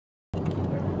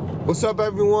What's up,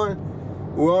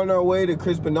 everyone? We're on our way to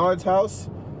Chris Bernard's house.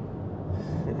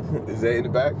 Is that in the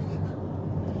back?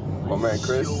 My man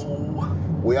Chris.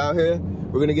 We out here.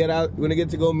 We're gonna get out. We're gonna get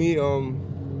to go meet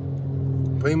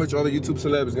pretty much all the YouTube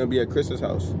celebs. Is gonna be at Chris's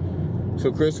house.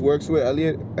 So Chris works with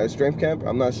Elliot at Strength Camp.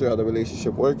 I'm not sure how the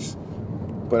relationship works,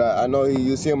 but I know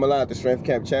you see him a lot at the Strength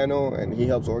Camp channel, and he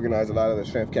helps organize a lot of the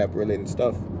Strength Camp related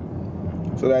stuff.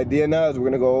 So the idea now is we're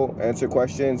gonna go answer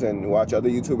questions and watch other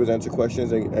YouTubers answer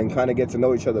questions and kind of get to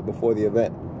know each other before the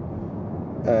event.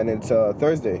 And it's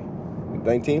Thursday, the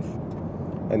 19th,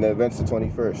 and the event's the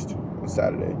 21st, on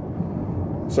Saturday.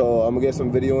 So I'm gonna get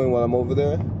some video in while I'm over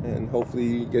there, and hopefully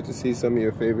you get to see some of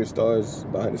your favorite stars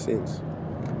behind the scenes.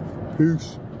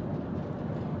 Peace.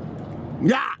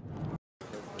 Yeah.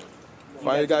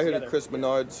 Finally got here to Chris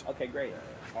Bernard's. Okay, great.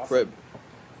 Awesome. Crib.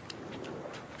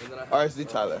 RSD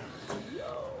Tyler.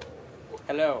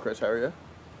 Hello. Chris, how are you?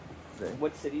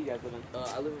 What city you guys live in?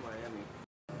 I live in Miami.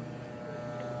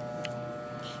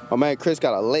 My man Chris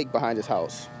got a lake behind his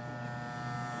house.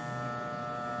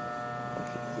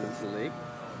 Is it a lake?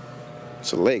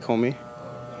 It's a lake, homie.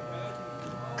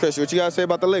 Chris, what you gotta say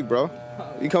about the lake, bro?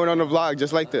 You coming on the vlog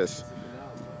just like this.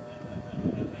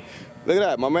 Look at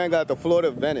that, my man got the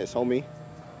Florida Venice, homie.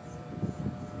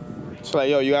 It's like,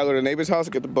 yo, you gotta go to the neighbor's house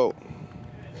and get the boat.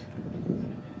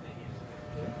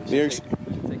 New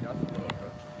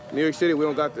York City, we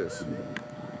don't got this.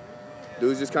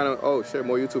 Dudes just kind of, oh shit,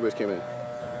 more YouTubers came in.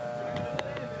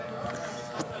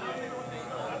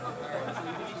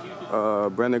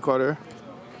 Brandon Carter.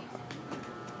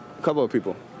 A couple of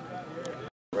people.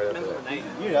 Brandon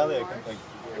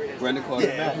Carter.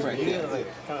 Yeah, right here. like,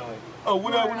 kind of like, Oh,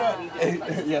 what up, what up?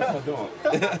 yeah, how you doing?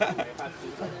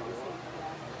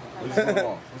 What's going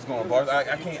on? What's going on, Bars?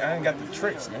 I ain't got the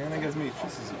tricks, man. I guess me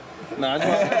tricks is Nah,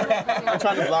 I'm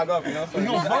trying to vlog up, you know? So You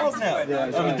doing vlogs now?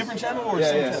 Yeah, On a different channel or yeah,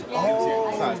 same yeah. channel? Oh,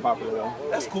 It's not as popular though.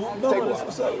 that's cool. No, that's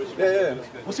what's up. Yeah.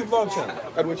 What's your vlog channel?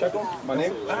 Edward Checo, my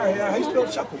name? Alright, how you spell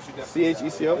Checo?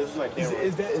 CHECO.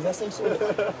 Is that same sort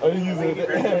of? Are you using it?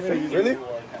 Really?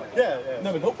 Yeah.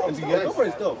 No, but GoPro's dope.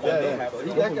 GoPro's dope. Yeah.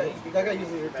 That guy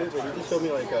uses your too, but he just showed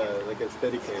me like a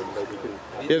steady cam that you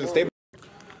can. Here's a staple.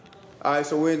 Alright,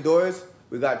 so we're indoors.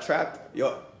 We got trapped.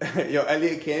 Yo,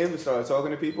 Elliot came and started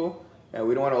talking to people, and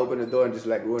we don't want to open the door and just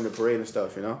like ruin the parade and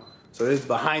stuff, you know? So this is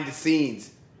behind the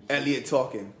scenes, Elliot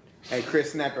talking, and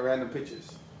Chris snapping random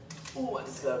pictures. Oh, I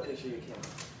just got a picture of your camera.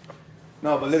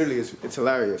 No, but literally it's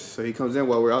hilarious. So he comes in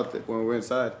while we're out there, when we're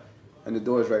inside, and the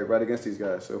door is right against these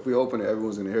guys. So if we open it,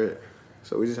 everyone's gonna hear it.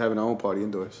 So we're just having our own party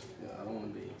indoors. Yeah, I don't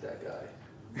want to be that guy.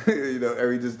 You know,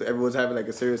 everyone's having like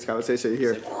a serious conversation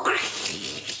here.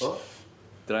 Oh.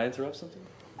 Did I interrupt something?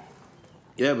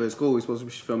 Yeah, but it's cool. We're supposed to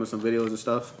be filming some videos and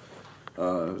stuff.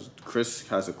 Chris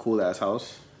has a cool ass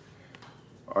house.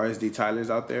 RSD Tyler's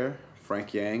out there.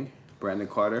 Frank Yang, Brandon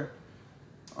Carter,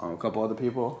 a couple other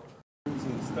people.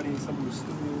 Studying some of the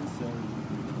students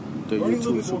and The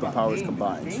YouTube superpowers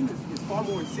combined. The game is far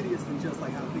more insidious than just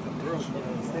like how to pick up girls. You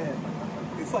understand?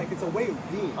 It's like it's a way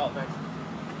of being. Oh, thanks.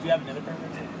 Do you have another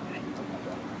preference?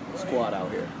 Squad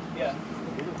out here. Yeah.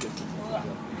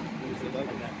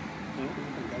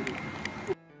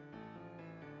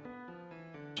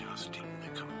 Justin the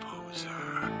composer.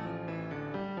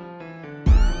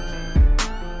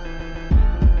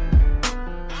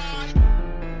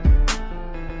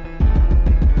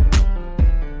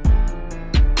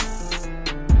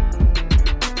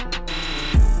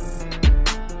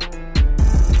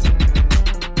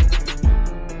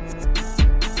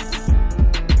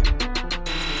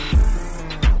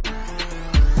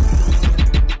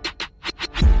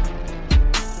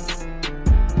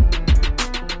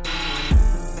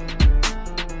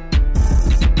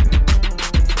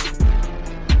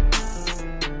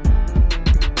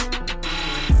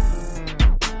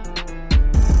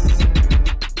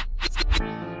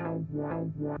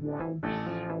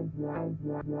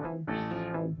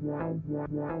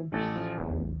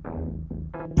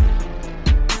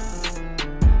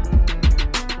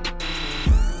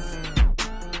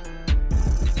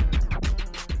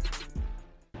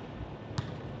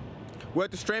 We're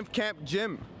at the Strength Camp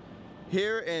gym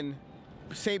here in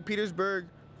St. Petersburg,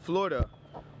 Florida.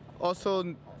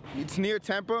 Also, it's near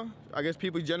Tampa. I guess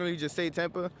people generally just say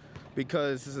Tampa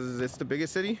because it's the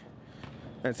biggest city.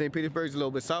 And St. Petersburg is a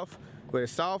little bit south. We're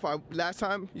south. Last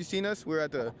time you seen us, we were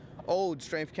at the old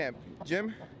Strength Camp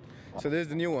gym. So this is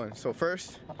the new one. So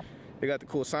first, they got the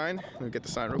cool sign. Let me get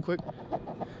the sign real quick.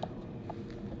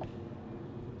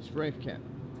 Strength Camp.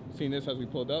 Seen this as we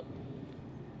pulled up.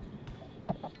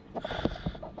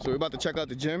 So we're about to check out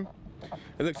the gym.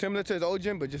 It looks similar to his old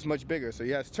gym, but just much bigger. So he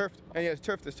has turf, and he has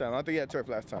turf this time. I don't think he had turf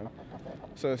last time.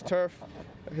 So it's turf.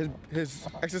 His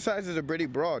exercises are pretty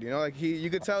broad, you know, like you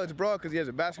could tell it's broad because he has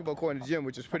a basketball court in the gym,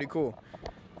 which is pretty cool.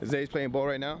 Zay's playing ball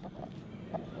right now.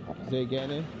 Zay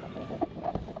getting in.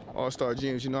 All-star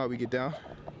gyms, you know how we get down.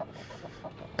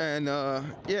 And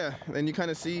yeah, and you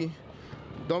kind of see,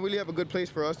 don't really have a good place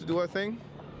for us to do our thing.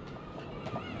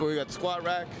 But we got the squat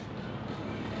rack,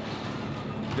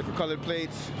 different colored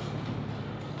plates.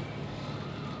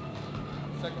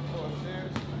 Second floor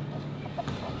upstairs.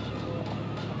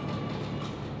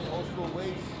 Old school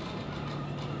weights.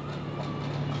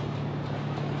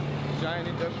 Giant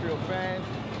industrial fan.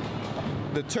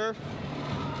 The turf.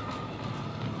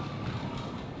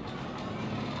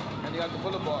 And you got the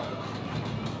pull-up bars.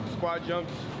 Squat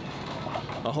jumps.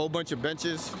 A whole bunch of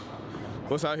benches.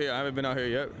 What's out here? I haven't been out here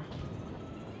yet.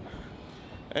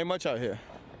 Ain't much out here.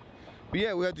 But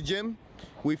yeah, we're at the gym.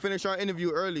 We finished our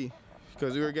interview early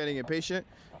because we were getting impatient.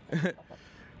 We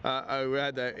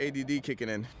had that ADD kicking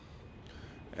in.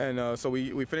 And so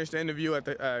we finished the interview at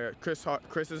the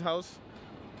Chris's house.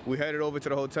 We headed over to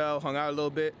the hotel, hung out a little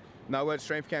bit. Now we're at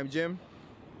Strength Camp Gym.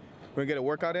 We're gonna get a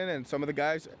workout in, and some of the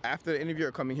guys after the interview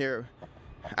are coming here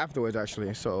afterwards,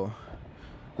 actually. So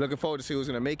looking forward to see who's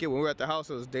gonna make it. When we were at the house,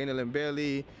 it was Dana Lynn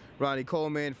Bailey, Ronnie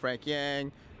Coleman, Frank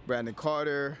Yang, Brandon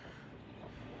Carter,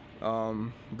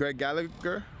 Greg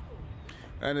Gallagher,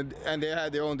 and they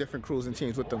had their own different crews and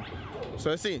teams with them. So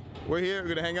let's see. We're here. We're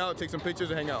gonna hang out, take some pictures,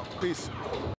 and hang out. Peace.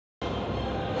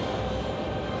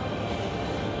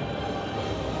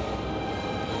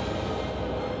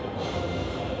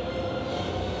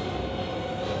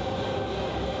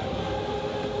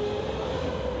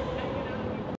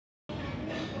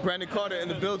 Brandon Carter in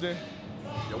the building.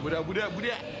 Yo, what up, what up, what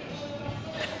up?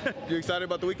 You excited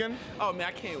about the weekend? Oh man,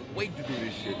 I can't wait to do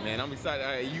this shit, man. I'm excited.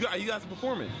 All right, you guys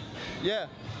performing? Yeah.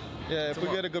 Yeah, if we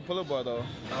get a good pull-up bar though.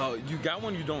 Oh, you got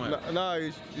one? You don't have?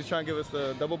 No, he's trying to give us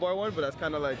the double bar one, but that's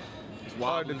kind of like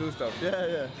hard to do stuff. Yeah,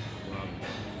 yeah.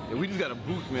 Yeah, we just got a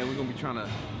booth, man. We're gonna be trying to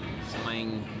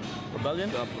slang Rebellion?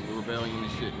 stuff, rebellion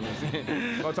and shit. You know what I'm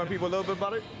saying? Want to tell people a little bit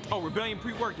about it? Oh, Rebellion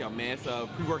pre-workout, man. It's a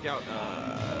pre-workout.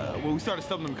 Well, we started a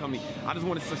supplement company. I just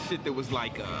wanted some shit that was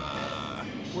like,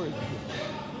 where is it?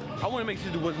 I want to make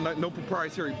sure there was no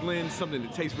proprietary blend, something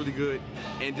that tastes really good,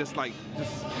 and just like,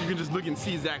 you can just look and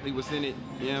see exactly what's in it.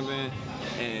 You know what I mean?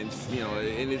 And you know,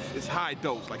 and it's high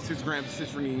dose, like 6 grams of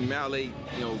citrulline, malate,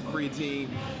 you know, creatine,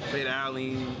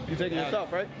 beta-alanine. You take it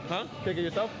yourself, right? Huh? Take it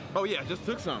yourself? Oh yeah, just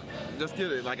took some. Just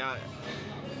get it. Like I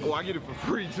get it for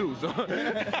free too. So,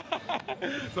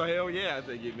 so hell yeah, I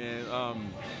take it, man.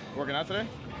 Working out today?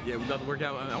 Yeah, we about to work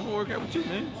out. I'm gonna work out with you,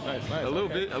 man. Nice, nice. A little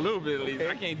bit at least.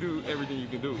 I can't do everything you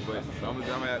can do, but I'm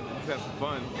gonna have some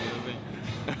fun. You know what I mean?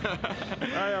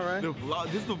 All right.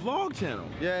 This is the vlog channel.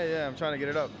 Yeah, I'm trying to get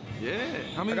it up. Yeah.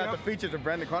 How many? I got the features of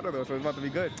Brandon Carter though, so it's about to be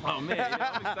good. Oh man, yeah,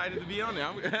 I'm excited to be on there.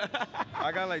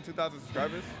 I got like 2,000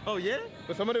 subscribers. Oh yeah?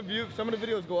 But some of the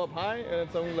videos go up high, and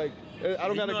some like I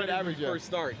don't got a good average yet. First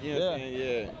start. You know what I'm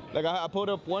saying? Yeah. Like I pulled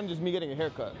up one just me getting a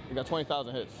haircut. It got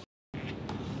 20,000 hits.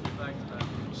 Thanks, man.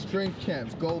 Strength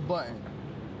camps, gold button.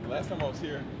 Last time I was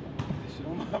here, this shit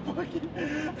on my bucket.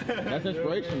 That's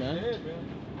inspiration, man. Yeah, man.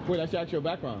 Wait, that's your actual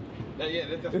background. Yeah,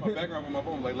 that's my background on my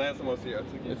phone. Like last time I was here, I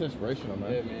took it. It's inspirational,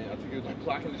 man. Yeah, man. I took it like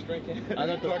clocking the strength camp. I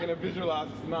got clocking the visualize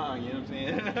it's 9, you know what I'm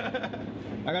saying?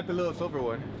 I got the little silver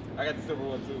one. I got the silver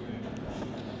one too, man.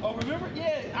 Oh, remember?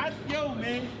 Yeah, yo,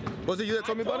 man. Was it you that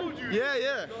told me about it?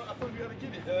 Yeah. So I told you how to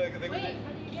get it. Wait, how do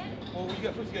you get it? Well, first you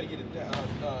gotta get it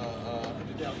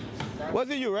 100,000. Was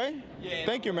it you, right? Yeah.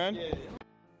 Thank you, man. Yeah.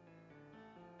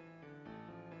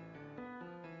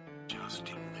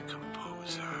 Justin the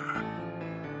Composer.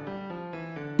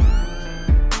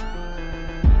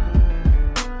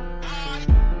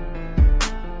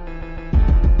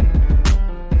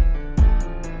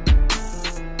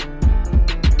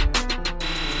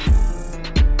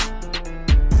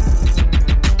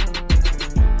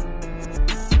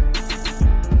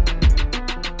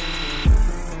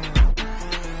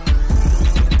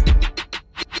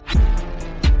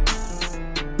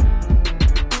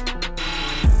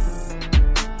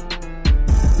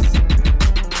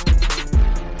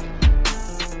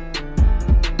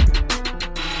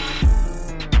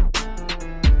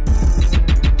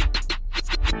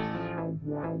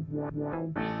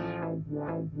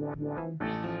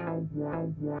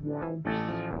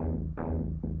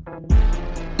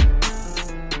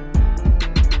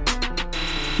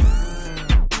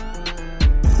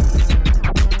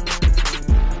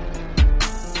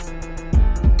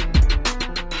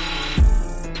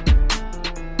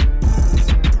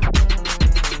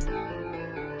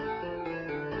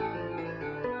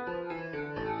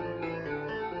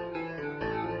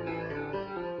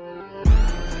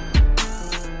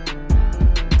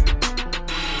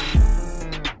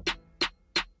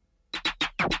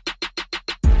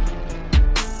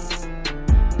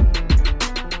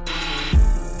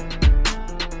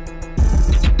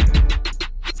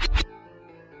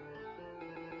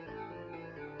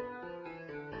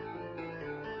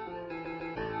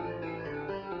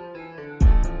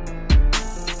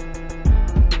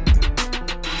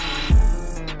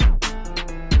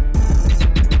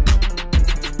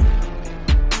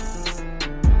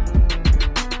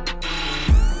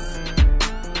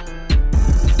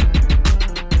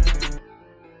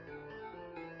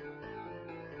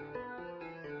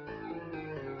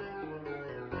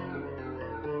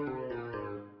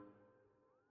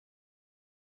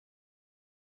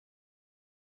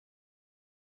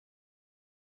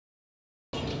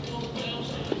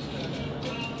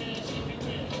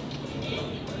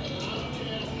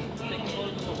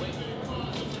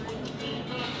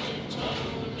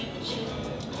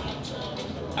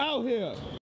 out here.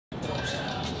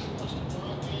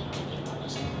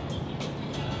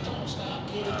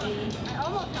 I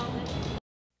almost held it.